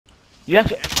You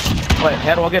actually... Wait,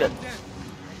 how do I get it?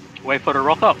 Wait for the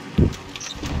rock up.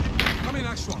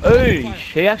 Hey,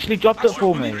 he actually dropped it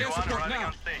for me.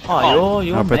 Oh,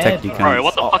 you're I'll protect mad, you, bro. Bro,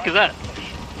 what the fuck is that?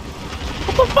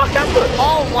 What the fuck happened?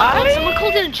 Oh my god, Aye? someone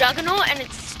called it a Juggernaut and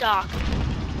it's stuck.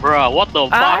 Bro, what the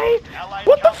fuck? Aye?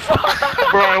 What the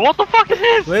fuck? Bro, what the fuck is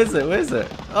this? Where's it? Where's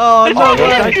it? Oh It's no! not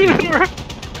working, bro.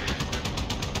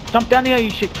 Jump down here, you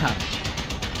shit cunt.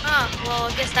 Ah,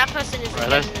 well, I guess that person isn't Bro,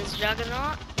 getting this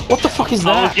Juggernaut. What the fuck is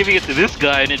I was that? giving it to this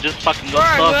guy and it just fucking Bro,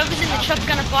 got stuck. whoever's in the truck's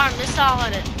gonna fire a missile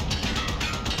at it.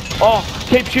 Oh,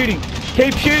 keep shooting.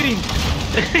 Keep shooting.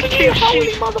 You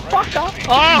holy motherfucker.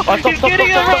 Oh, Oh, he's getting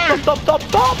it, bro.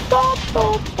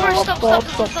 Bro, stop.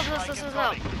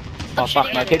 Oh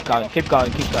fuck no, keep going. What the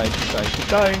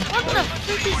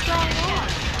frick is going on?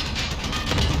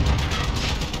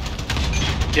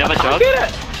 Do you have a I jug? get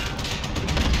it.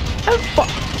 Oh fuck.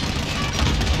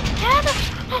 How the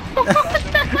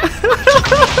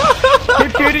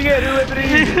Keep shooting it, whoever it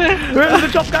is. Whoever's the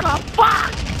shotgun up.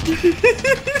 Fuck.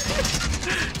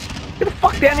 Get the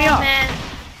fuck down here. man,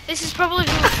 this is probably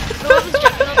whoever's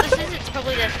Juggernaut this is, it's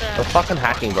probably their We're first. fucking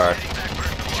hacking, bro.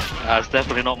 It's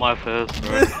definitely not my first,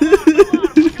 bro. That's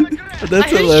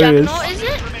Whose hilarious. Juggernaut is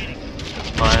it?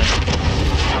 Mine.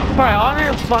 Bro, I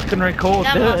don't fucking record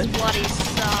That this. must bloody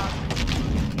suck.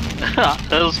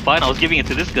 That was fine, I was giving it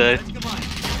to this guy.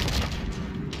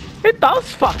 It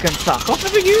does fucking suck. I've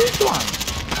never used one.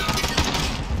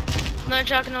 No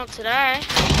Juggernaut today.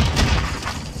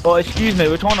 Oh, excuse me,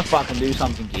 we're trying to fucking do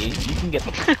something here. You can get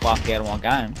the fuck out of my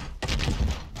game.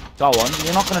 Go on,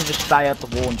 you're not gonna just stay at the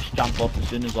wall and just jump off as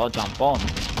soon as I jump on.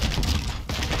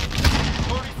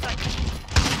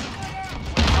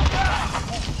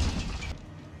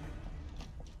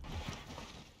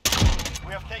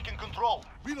 We have taken control.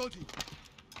 Reloading.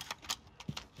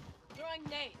 Throwing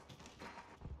nade.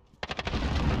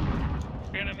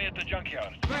 Enemy at the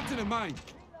junkyard. Planting a mine.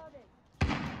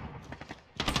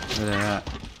 Where they at?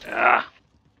 Ah,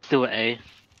 still at A.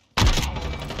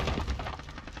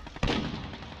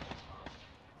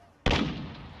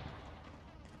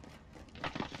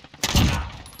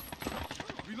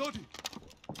 Reloading.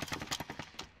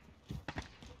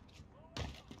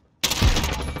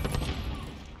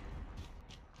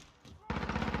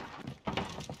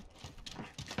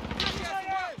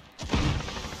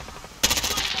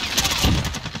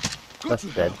 That's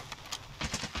dead.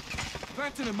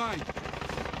 Planting a mine.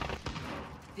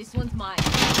 This one's mine.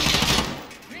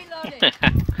 Reloading.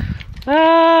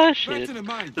 Ah, shit. Planting a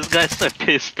mine. This guy's so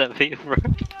pissed at me, bro.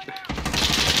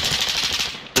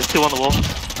 There's two on the wall.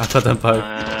 I got them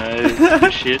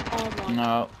both. Shit. Oh my.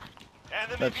 No.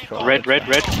 Enemy That's vehicle. true. Red. Enemy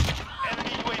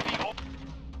UAV op-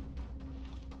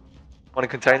 One in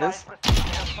containers.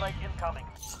 Airstrike incoming.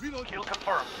 Reloading. Kill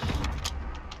confirmed.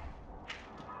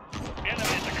 Enemy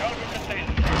at the cargo container.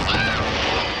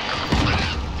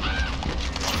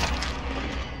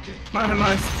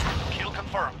 Nice. Kill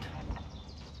confirmed.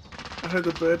 I heard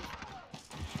a bird.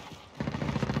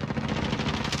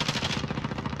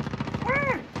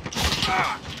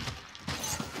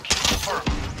 Kill confirmed.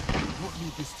 Not me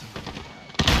this time.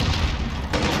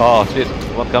 Oh shit,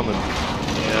 one coming.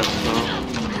 Yeah, so.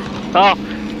 Oh!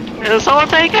 Someone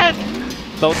take it!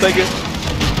 Don't take it.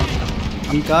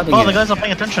 I'm guarding Oh, it. the guy's not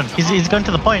paying attention. He's going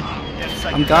to the point.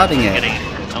 I'm guarding I'm it. getting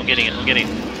it. I'm getting it. I'm getting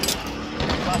it.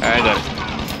 Alright, I got it.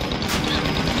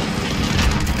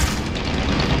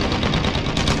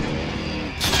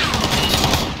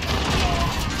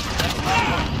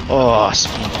 Oh,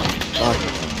 spawn.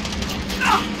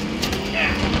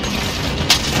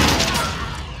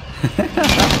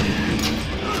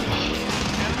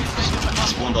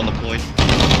 Spawned on the point.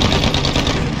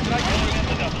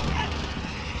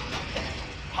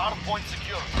 Hard point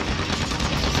secure.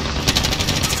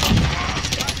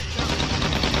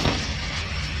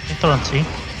 They're on C.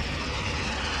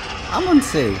 I'm on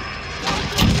C.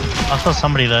 I saw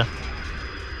somebody there.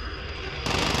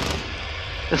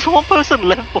 There's one person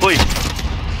left, boys.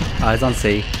 Ah, he's on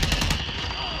C.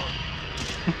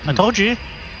 I told you.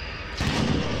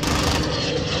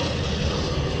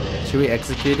 Should we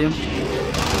execute him?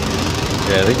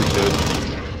 Yeah, I think we should.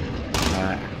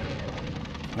 Alright.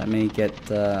 Let me get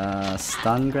the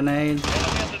stun grenade.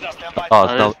 Stand by. Oh,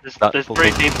 no, There's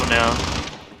three people now.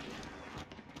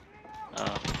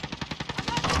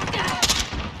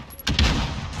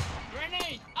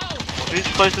 Who's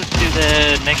closest to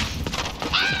the next?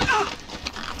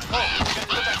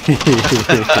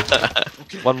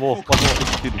 One more.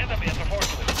 Enemy at the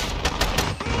force.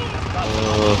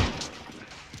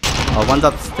 Oh, one's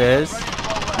upstairs.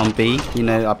 On B, you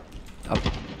know, up.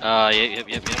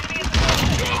 Yep.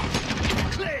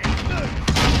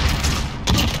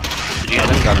 you I get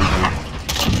don't got him.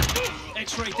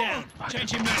 X-ray down.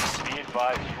 Changing max. Be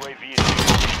advised, UAV is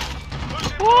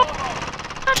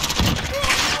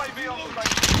UAV on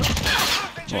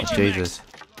station. Oh, Jesus.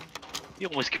 You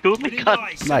almost killed me, Really cunt.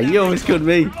 nice. Nah, you almost killed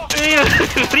me. What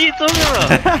are you talking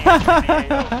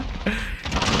about?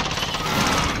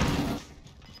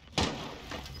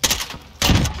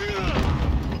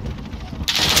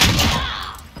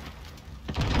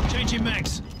 Changing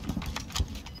max.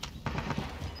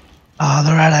 Oh,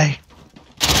 they're at A.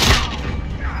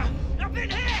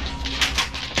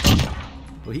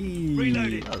 Whee!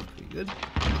 Reloaded. That was pretty good.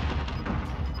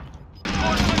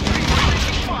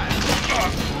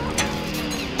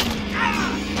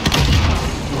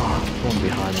 One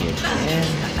behind me again.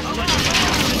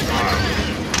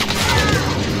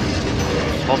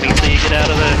 Mommy, so you get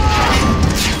out of there.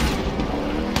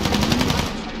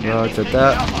 Roger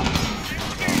that.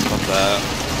 What's that?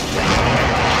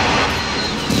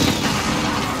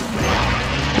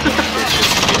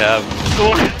 We have.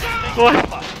 What?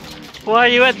 Why are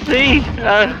you at sea? Eagle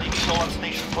on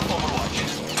station for overwatch.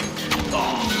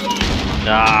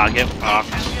 Nah, get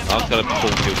fucked. I was gonna pull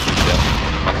kill shit out.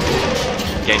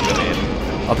 Game got in.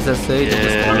 Opposite side, just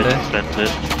Yeah, one there. that's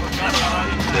it.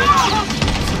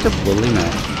 Such a bully,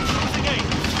 man.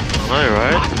 I know,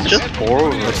 right? It's just 4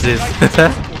 of us. What's this?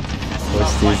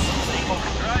 What's this?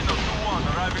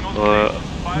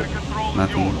 Fire control,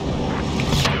 Nothing.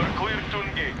 you're clear to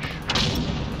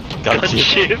engage. Got Good you.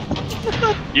 shit.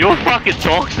 You're fucking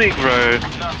toxic, bro.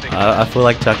 Nothing. I feel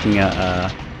like chucking at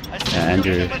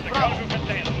Andrew.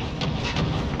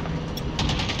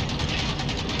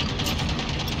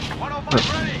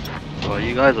 Oh,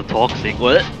 you guys are toxic.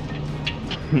 What?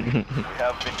 We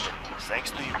have victory.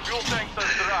 Thanks to you. Fuel tanks are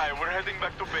dry. We're heading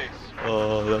back to base.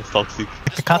 Oh, that's toxic.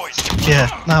 The cut. Yeah,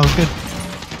 no, we're good.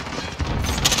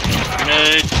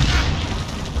 Grenade.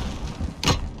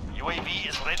 UAV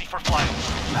is ready for flight.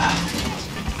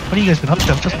 What have you guys been up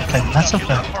to? I've just been playing Massive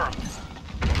now. Confirmed.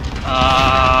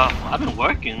 I've been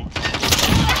working.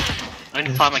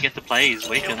 Only time I get to play is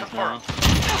weekends now.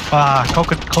 Ah,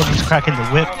 Cody's cracking the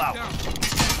whip.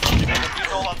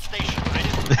 Eagle on station. Ready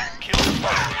to kill the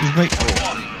target. He's make.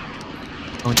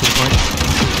 Going to the point.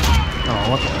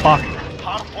 Oh, what the fuck?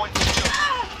 Hard point secure.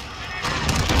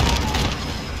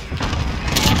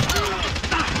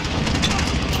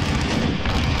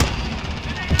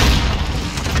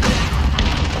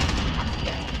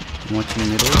 I'm watching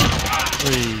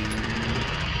middle.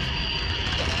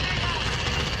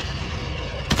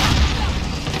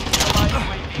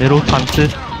 Middle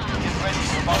punted.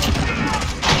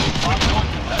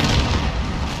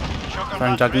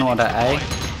 Throwing Juggernaut at A.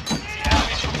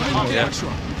 Yeah.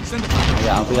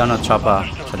 Yeah, I'll be on a chopper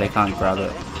so they can't grab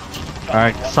it.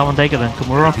 Alright, someone take it then.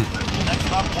 Kimura.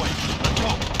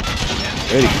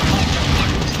 Ready.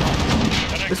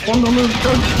 This one on the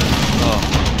jug.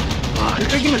 They're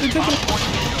taking it, they're taking it.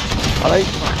 Are they?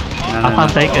 No, I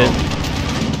can't take it.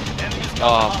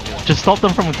 Oh, Just stop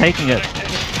them from taking it.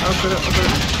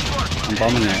 I'm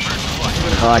bombing it.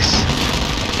 Nice.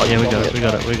 Yeah, we got it, we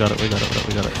got it, we got it, we got it,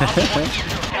 we got it.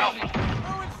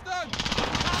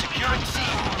 Securing C.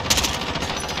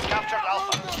 Captured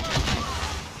Alpha.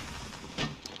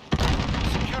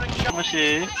 Securing Charlie.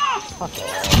 Mushy.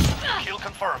 Kill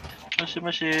confirmed. Mushy,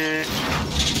 mushy.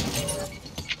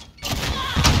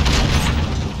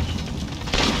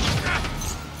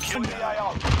 Kill the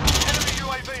IO. Enemy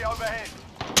UAV overhead.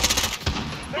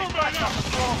 Move back up and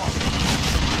throw 'em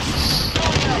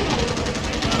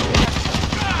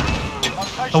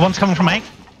The one's coming from A.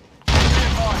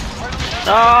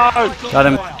 No! Got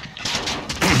him.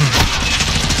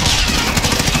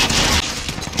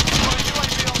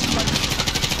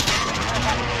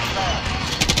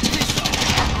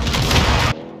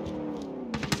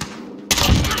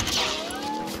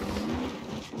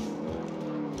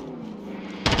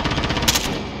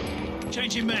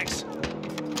 Changing max.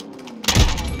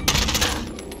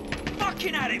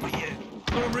 Fucking at it with you.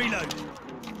 Got a reload.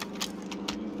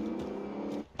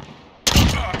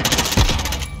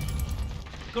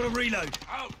 Got a reload.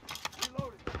 Out.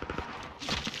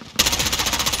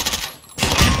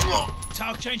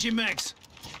 Talk changing mags.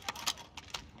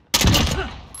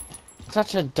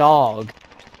 Such a dog.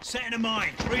 Setting a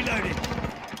mine. Reloading.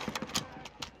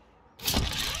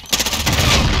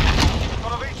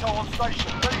 Got a VTOL on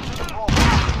station. Ready to deploy.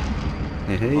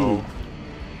 Hey, hey.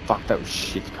 fuck, that was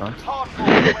shit, cunt.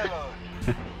 Hardcore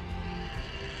payload.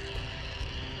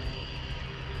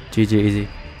 GG easy.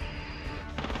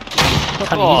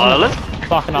 Oh, let's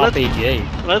Fucking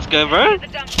RPG. let's go, bro. And an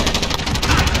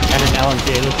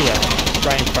LMG, look here.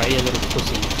 Spray and pray, you little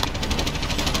pussy.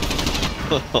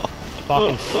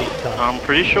 fucking sick, cunt. I'm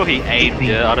pretty sure he aimed,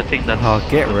 yeah. I don't think that's Oh,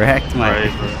 get wrecked, mate.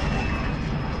 right,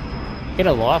 bro. Get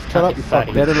a life, Shut up, cunt, you you fuck.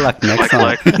 fatty. Better luck next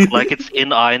Like, time. like it's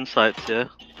in iron sights, yeah.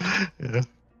 Yeah.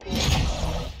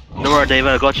 Don't worry,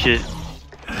 David, I got you.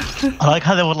 I like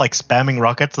how they were like spamming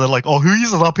rockets. They're like, oh, who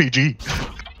uses RPG?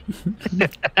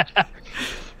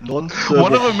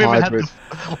 One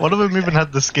of them even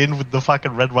had the skin with the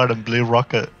fucking red, white, and blue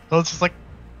rocket. I was just like,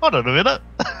 hold on a minute.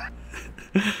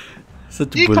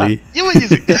 Such a You bully. can't. You were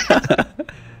using.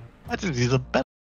 I just use a better.